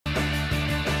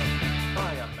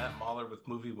Matt Mahler with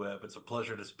MovieWeb. It's a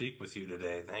pleasure to speak with you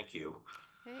today. Thank you.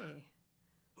 Hey.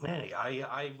 Hey,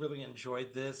 I really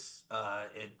enjoyed this.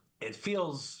 It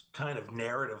feels kind of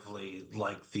narratively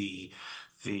like the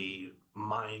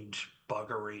mind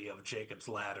buggery of Jacob's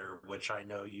Ladder, which I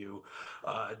know you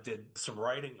did some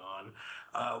writing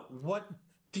on. What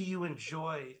do you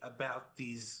enjoy about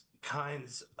these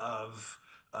kinds of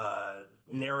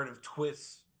narrative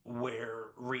twists where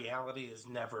reality is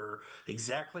never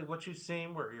exactly what you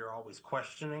seem, where you're always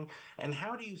questioning? And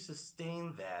how do you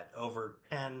sustain that over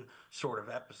 10 sort of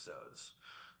episodes?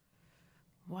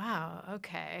 Wow.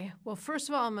 Okay. Well, first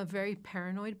of all, I'm a very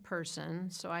paranoid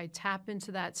person, so I tap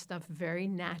into that stuff very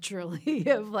naturally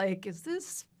of like, is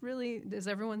this really, is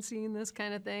everyone seeing this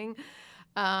kind of thing?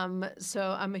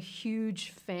 So I'm a huge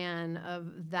fan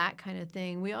of that kind of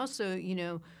thing. We also,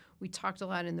 we talked a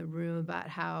lot in the room about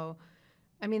how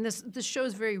this show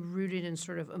is very rooted in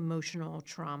sort of emotional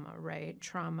trauma, right?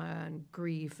 Trauma and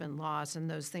grief and loss and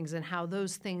those things, and how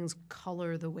those things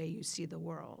color the way you see the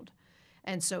world.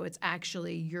 And so it's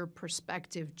actually your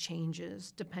perspective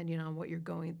changes depending on what you're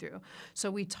going through. So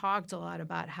we talked a lot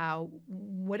about how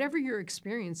whatever your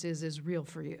experience is real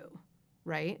for you,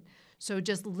 right? So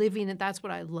just living it, that's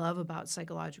what I love about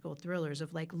psychological thrillers,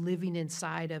 of like living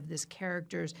inside of this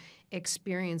character's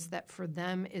experience that for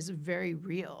them is very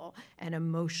real and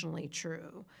emotionally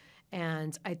true.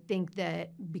 And I think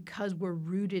that because we're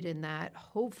rooted in that,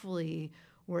 hopefully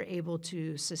we're able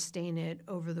to sustain it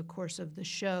over the course of the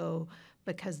show,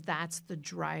 because that's the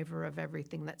driver of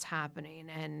everything that's happening.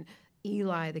 And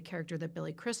Eli, the character that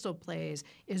Billy Crystal plays,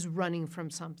 is running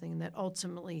from something that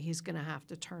ultimately he's going to have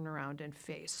to turn around and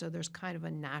face. So there's kind of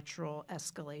a natural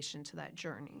escalation to that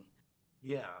journey.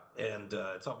 Yeah, and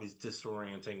it's always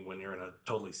disorienting when you're in a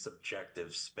totally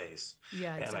subjective space,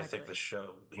 Yeah, and I think the exactly. show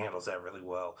handles that really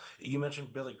well. You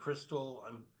mentioned Billy Crystal.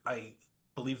 I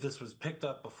believe this was picked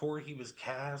up before he was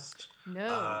cast.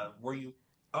 No, Were you?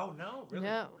 Oh no, really?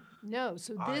 no.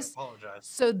 So I this, apologize.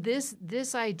 so this,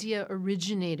 this idea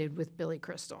originated with Billy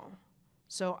Crystal.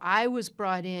 So I was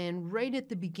brought in right at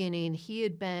the beginning. He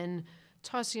had been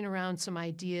tossing around some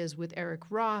ideas with Eric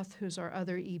Roth, who's our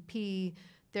other EP.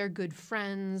 They're good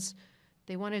friends.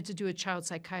 They wanted to do a child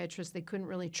psychiatrist. They couldn't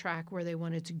really track where they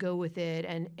wanted to go with it.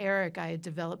 And Eric, I had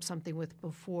developed something with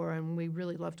before, and we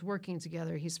really loved working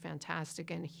together. He's fantastic.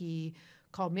 And he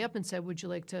called me up and said, would you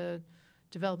like to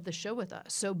develop the show with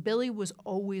us? So Billy was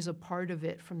always a part of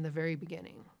it from the very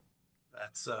beginning.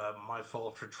 That's my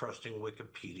fault for trusting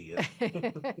Wikipedia.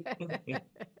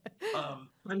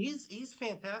 And he's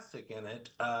fantastic in it.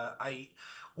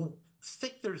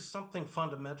 Think there's something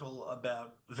fundamental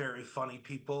about very funny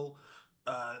people.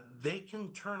 They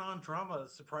can turn on drama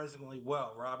surprisingly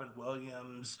well. Robin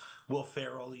Williams, Will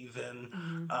Ferrell, even.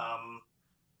 Mhm. Um,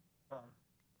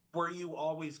 were you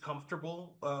always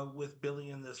comfortable with Billy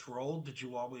in this role? Did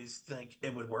you always think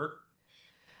it would work?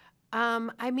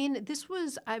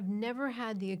 I've never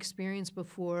had the experience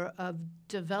before of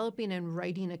developing and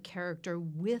writing a character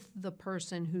with the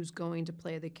person who's going to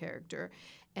play the character.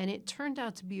 And it turned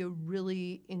out to be a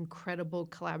really incredible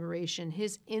collaboration.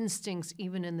 His instincts,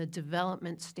 even in the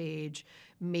development stage,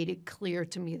 made it clear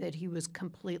to me that he was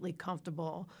completely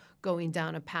comfortable going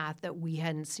down a path that we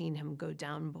hadn't seen him go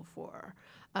down before.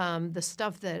 The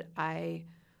stuff that I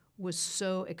was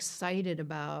so excited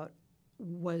about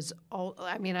was all,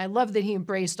 I love that he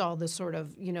embraced all the sort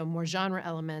of, more genre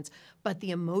elements, but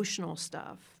the emotional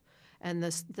stuff and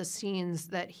the scenes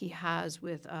that he has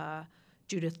with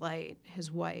Judith Light, his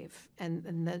wife,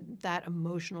 and that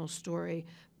emotional story.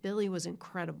 Billy was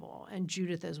incredible, and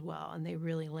Judith as well, and they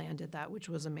really landed that, which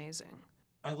was amazing.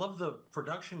 I love the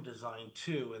production design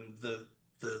too, and the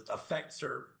effects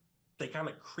are they kind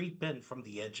of creep in from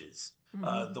the edges.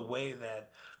 The way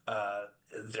that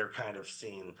they're kind of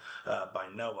seen by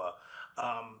Noah.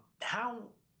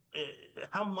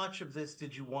 How much of this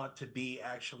did you want to be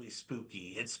actually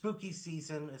spooky? It's spooky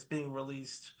season. It's being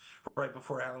released right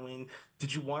before Halloween.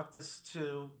 Did you want this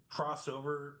to cross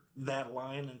over that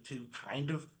line into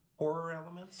kind of horror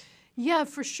elements? Yeah,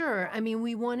 for sure.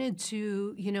 We wanted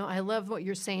to, I love what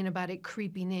you're saying about it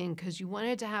creeping in, because you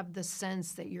wanted to have the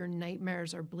sense that your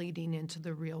nightmares are bleeding into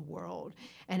the real world.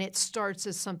 And it starts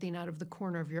as something out of the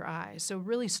corner of your eye. So,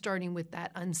 really starting with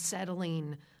that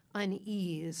unsettling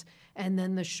unease. And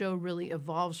then the show really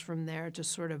evolves from there to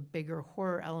sort of bigger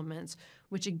horror elements,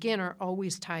 which again are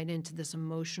always tied into this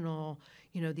emotional,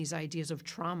 these ideas of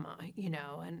trauma,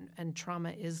 and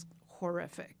trauma is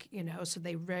horrific, so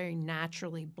they very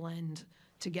naturally blend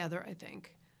together, I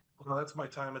think. Well, that's my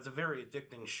time. It's a very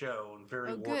addicting show and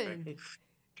very Oh, warping. good.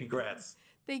 Congrats.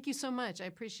 Thank you so much. I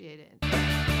appreciate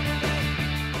it.